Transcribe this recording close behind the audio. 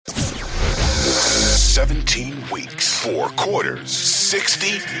17 weeks, 4 quarters, 60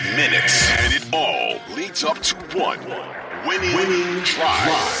 minutes, and it all leads up to one winning drive.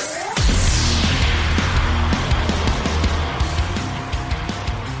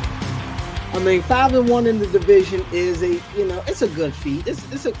 I mean, 5-1 in the division is it's a good feat.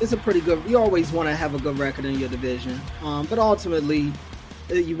 It's a pretty good. You always want to have a good record in your division, but ultimately,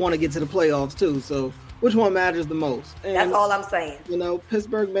 you want to get to the playoffs too. So, which one matters the most? And, that's all I'm saying.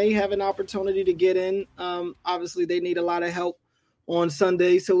 Pittsburgh may have an opportunity to get in. Obviously, they need a lot of help on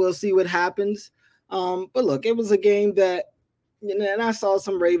Sunday, so we'll see what happens. But look, it was a game that, and I saw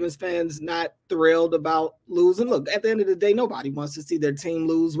some Ravens fans not thrilled about losing. Look, at the end of the day, nobody wants to see their team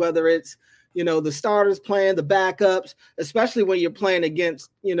lose, whether it's the starters playing, the backups, especially when you're playing against,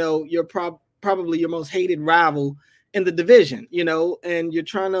 your probably your most hated rival in the division, and you're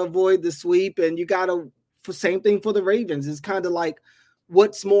trying to avoid the sweep, and you got to, same thing for the Ravens. It's kind of like,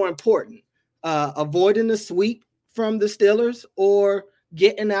 what's more important, avoiding the sweep from the Steelers or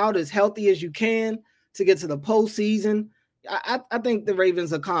getting out as healthy as you can to get to the postseason? I think the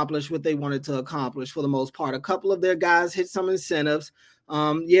Ravens accomplished what they wanted to accomplish for the most part. A couple of their guys hit some incentives.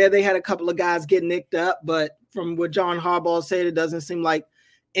 They had a couple of guys get nicked up, but from what John Harbaugh said, it doesn't seem like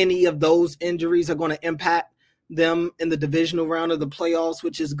any of those injuries are going to impact them in the divisional round of the playoffs,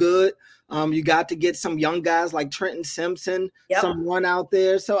 which is good. You got to get some young guys like Trenton Simpson, some run out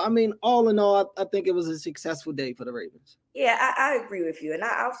there. So, I mean, all in all, I think it was a successful day for the Ravens. Yeah, I agree with you. And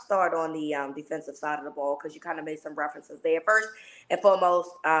I'll start on the defensive side of the ball because you kind of made some references there. First and foremost,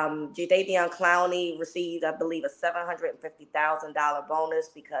 Jadeveon Clowney received, I believe, a $750,000 bonus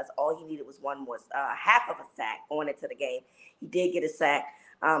because all he needed was half of a sack going into the game. He did get a sack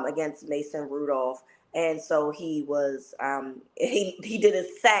against Mason Rudolph. And so he was he did a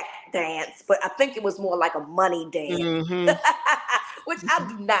sack dance, but I think it was more like a money dance, which I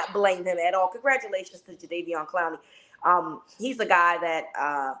do not blame him at all. Congratulations to Jadeveon Clowney. He's a guy that,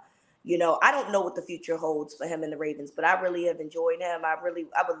 I don't know what the future holds for him in the Ravens, but I really have enjoyed him. I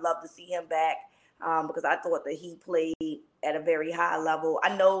would love to see him back because I thought that he played at a very high level.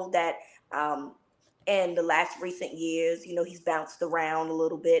 I know that in the last recent years, he's bounced around a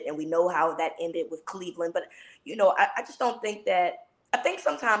little bit, and we know how that ended with Cleveland. But, I just don't think that – I think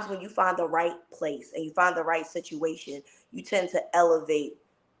sometimes when you find the right place and you find the right situation, you tend to elevate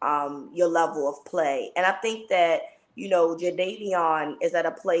your level of play. And I think that, Jadeveon is at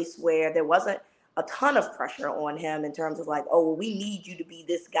a place where there wasn't a ton of pressure on him in terms of like, oh, well, we need you to be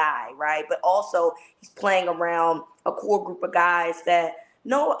this guy, right? But also he's playing around a core group of guys that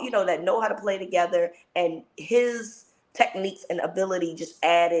know how to play together, and his techniques and ability just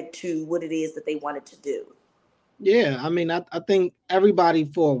added to what it is that they wanted to do. Yeah, I mean, I think everybody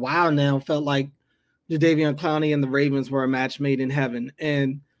for a while now felt like Jadeveon Clowney and the Ravens were a match made in heaven.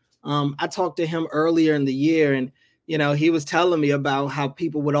 And I talked to him earlier in the year, and he was telling me about how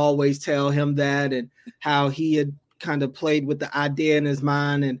people would always tell him that, and how he had kind of played with the idea in his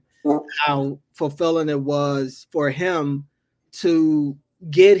mind, and how fulfilling it was for him to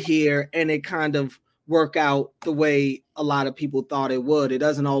get here and it kind of work out the way a lot of people thought it would. It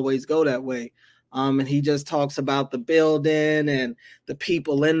doesn't always go that way. And he just talks about the building and the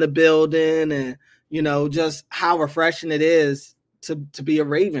people in the building, and just how refreshing it is to be a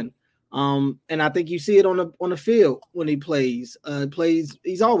Raven. And I think you see it on the field when he plays.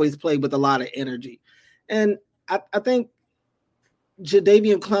 He's always played with a lot of energy. And I think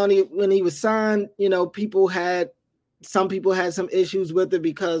Jadeveon Clowney, when he was signed, some people had some issues with it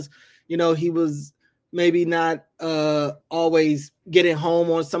because, he was maybe not always getting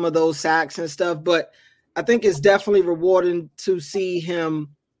home on some of those sacks and stuff. But I think it's definitely rewarding to see him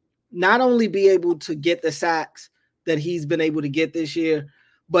not only be able to get the sacks that he's been able to get this year,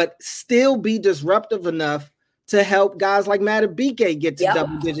 but still be disruptive enough to help guys like Madubuike get to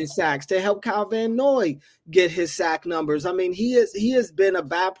double-digit sacks, to help Kyle Van Noy get his sack numbers. I mean, he has been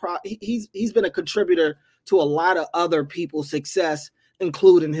he's been a contributor to a lot of other people's success,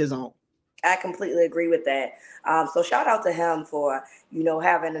 including his own. I completely agree with that. So shout out to him for,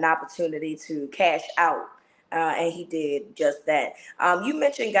 having an opportunity to cash out. And he did just that. You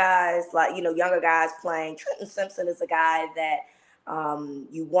mentioned guys like, younger guys playing. Trenton Simpson is a guy that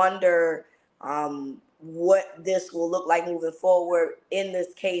you wonder what this will look like moving forward in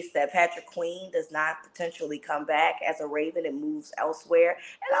this case that Patrick Queen does not potentially come back as a Raven and moves elsewhere.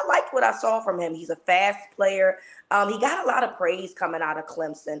 And I liked what I saw from him. He's a fast player. He got a lot of praise coming out of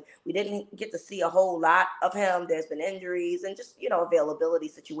Clemson. We didn't get to see a whole lot of him. There's been injuries and just, availability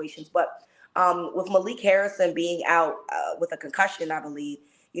situations. But with Malik Harrison being out with a concussion, I believe,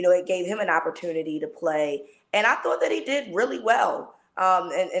 it gave him an opportunity to play. And I thought that he did really well.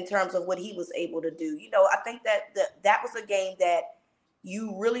 in terms of what he was able to do. I think that that was a game that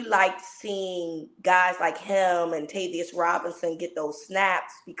you really liked seeing guys like him and Tavius Robinson get those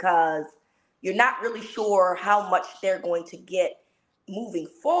snaps, because you're not really sure how much they're going to get moving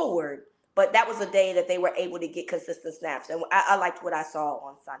forward. But that was a day that they were able to get consistent snaps. And I liked what I saw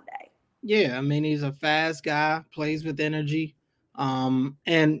on Sunday. Yeah, I mean, he's a fast guy, plays with energy.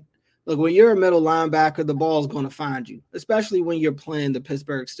 And look, when you're a middle linebacker, the ball is going to find you, especially when you're playing the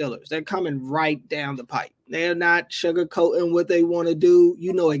Pittsburgh Steelers. They're coming right down the pipe. They're not sugarcoating what they want to do.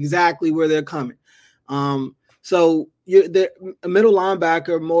 You know exactly where they're coming. So a middle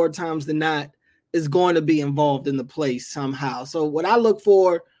linebacker, more times than not, is going to be involved in the play somehow. So what I look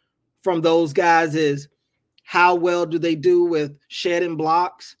for from those guys is, how well do they do with shedding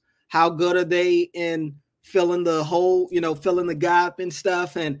blocks? How good are they in filling the hole, filling the gap and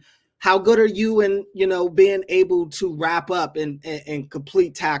stuff? And how good are you in, being able to wrap up and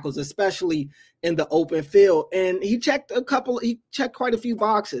complete tackles, especially in the open field? And he checked quite a few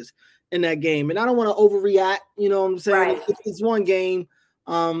boxes in that game. And I don't want to overreact, you know what I'm saying? Right. It's one game.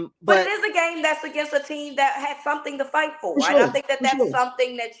 But it is a game that's against a team that had something to fight for. Sure, and I think that's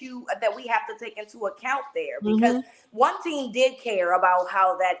something that we have to take into account there, because one team did care about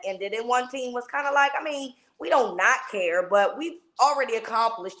how that ended, and one team was kind of like, we don't not care, but we've already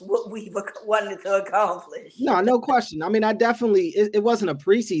accomplished what we've wanted to accomplish. No question. I definitely, it wasn't a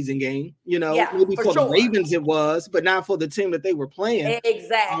preseason game, maybe for the Ravens it was, but not for the team that they were playing.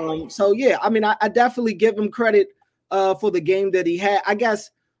 Exactly. So yeah, I definitely give him credit for the game that he had. I guess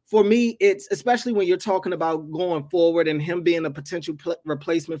for me, it's especially when you're talking about going forward and him being a potential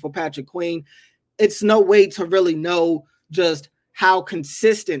replacement for Patrick Queen, it's no way to really know just how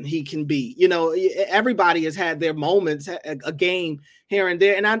consistent he can be. Everybody has had their moments, a game here and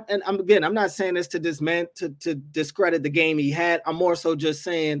there. And I'm not saying this to discredit the game he had. I'm more so just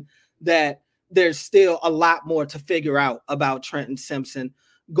saying that there's still a lot more to figure out about Trenton Simpson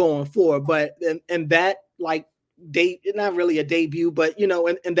going forward. But and that, like, not really a debut, but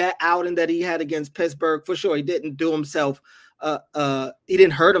and that outing that he had against Pittsburgh, for sure, he didn't do himself. He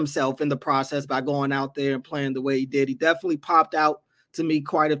didn't hurt himself in the process by going out there and playing the way he did. He definitely popped out to me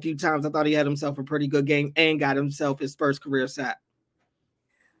quite a few times. I thought he had himself a pretty good game and got himself his first career sack.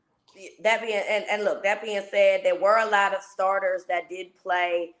 That being said, there were a lot of starters that did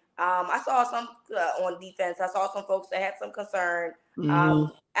play. I saw some on defense. I saw some folks that had some concern.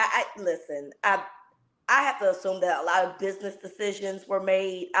 I have to assume that a lot of business decisions were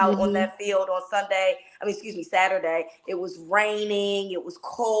made out on that field on Saturday. It was raining. It was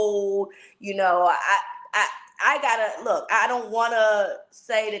cold. I gotta look. I don't want to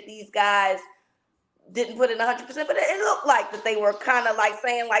say that these guys didn't put in 100%, but it looked like that they were kind of like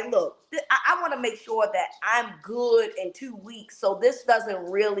saying, like, look, I want to make sure that I'm good in 2 weeks, so this doesn't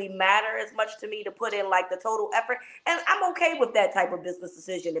really matter as much to me to put in like the total effort, and I'm okay with that type of business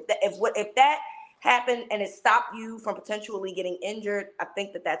decision. If that happened and it stopped you from potentially getting injured, I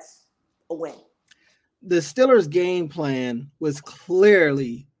think that's a win. The Steelers' game plan was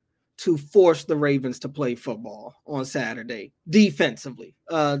clearly to force the Ravens to play football on Saturday defensively,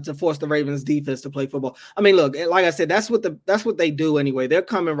 to force the Ravens defense to play football. Look, like I said, that's what they do anyway. They're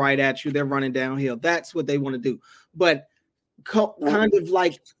coming right at you. They're running downhill. That's what they want to do. But kind of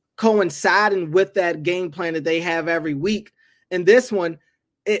like coinciding with that game plan that they have every week. And this one,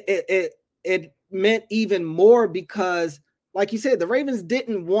 it meant even more because, like you said, the Ravens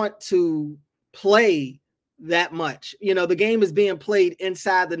didn't want to play that much. The game is being played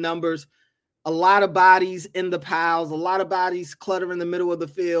inside the numbers, a lot of bodies in the piles, a lot of bodies clutter in the middle of the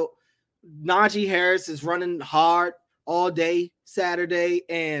field. Najee Harris is running hard all day Saturday.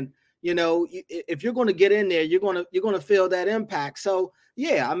 And, if you're going to get in there, you're going to feel that impact. So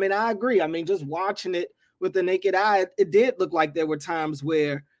yeah, I agree. Just watching it with the naked eye, it did look like there were times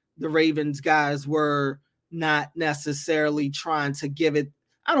where the Ravens guys were not necessarily trying to give it,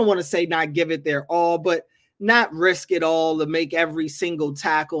 I don't want to say not give it their all, but not risk it all to make every single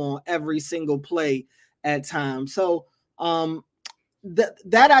tackle on every single play at times. So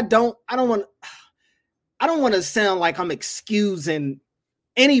that I don't want to sound like I'm excusing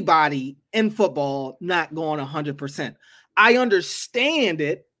anybody in football not going 100%. I understand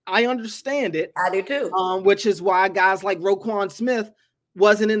it. I do too. Which is why guys like Roquan Smith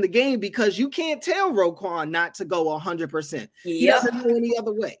wasn't in the game, because you can't tell Roquan not to go 100%. He doesn't go any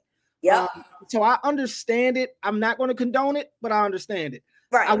other way. Yeah. So I understand it. I'm not going to condone it, but I understand it.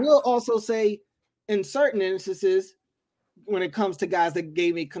 Right. I will also say, in certain instances, when it comes to guys that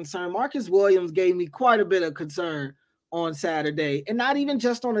gave me concern, Marcus Williams gave me quite a bit of concern on Saturday, and not even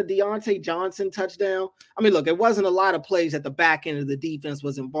just on a Deontay Johnson touchdown. I mean, look, it wasn't a lot of plays at the back end of the defense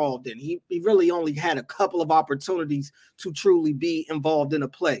was involved in. He really only had a couple of opportunities to truly be involved in a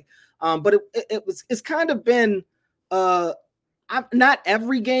play. But it's kind of been not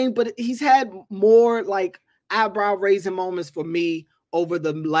every game, but he's had more like eyebrow raising moments for me over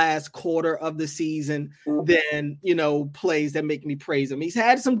the last quarter of the season than, plays that make me praise him. He's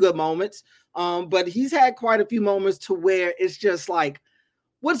had some good moments, but he's had quite a few moments to where it's just like,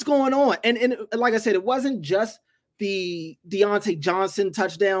 what's going on? And like I said, it wasn't just the Deontay Johnson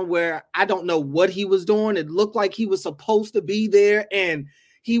touchdown where I don't know what he was doing. It looked like he was supposed to be there and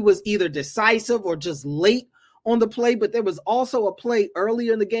he was either decisive or just late on the play, but there was also a play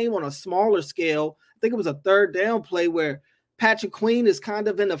earlier in the game on a smaller scale. I think it was a third down play where Patrick Queen is kind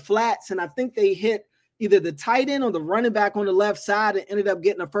of in the flats, and I think they hit either the tight end or the running back on the left side and ended up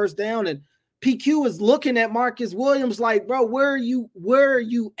getting a first down. And PQ is looking at Marcus Williams like, bro, where are you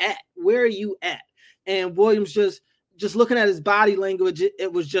at? Where are you at? And Williams just looking at his body language,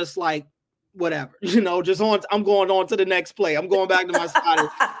 it was just like, whatever, I'm going on to the next play. I'm going back to my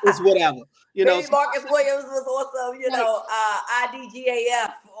spot. It's whatever. Maybe Marcus Williams was also,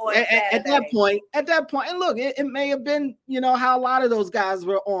 IDGAF at that point. And look, it may have been, how a lot of those guys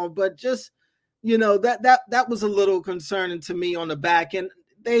were on, but just, that was a little concerning to me on the back end.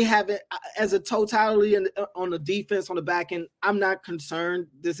 They haven't, as a totality on the defense on the back end, I'm not concerned.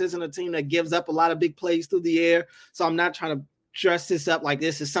 This isn't a team that gives up a lot of big plays through the air, so I'm not trying to dress this up like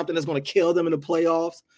this is something that's going to kill them in the playoffs.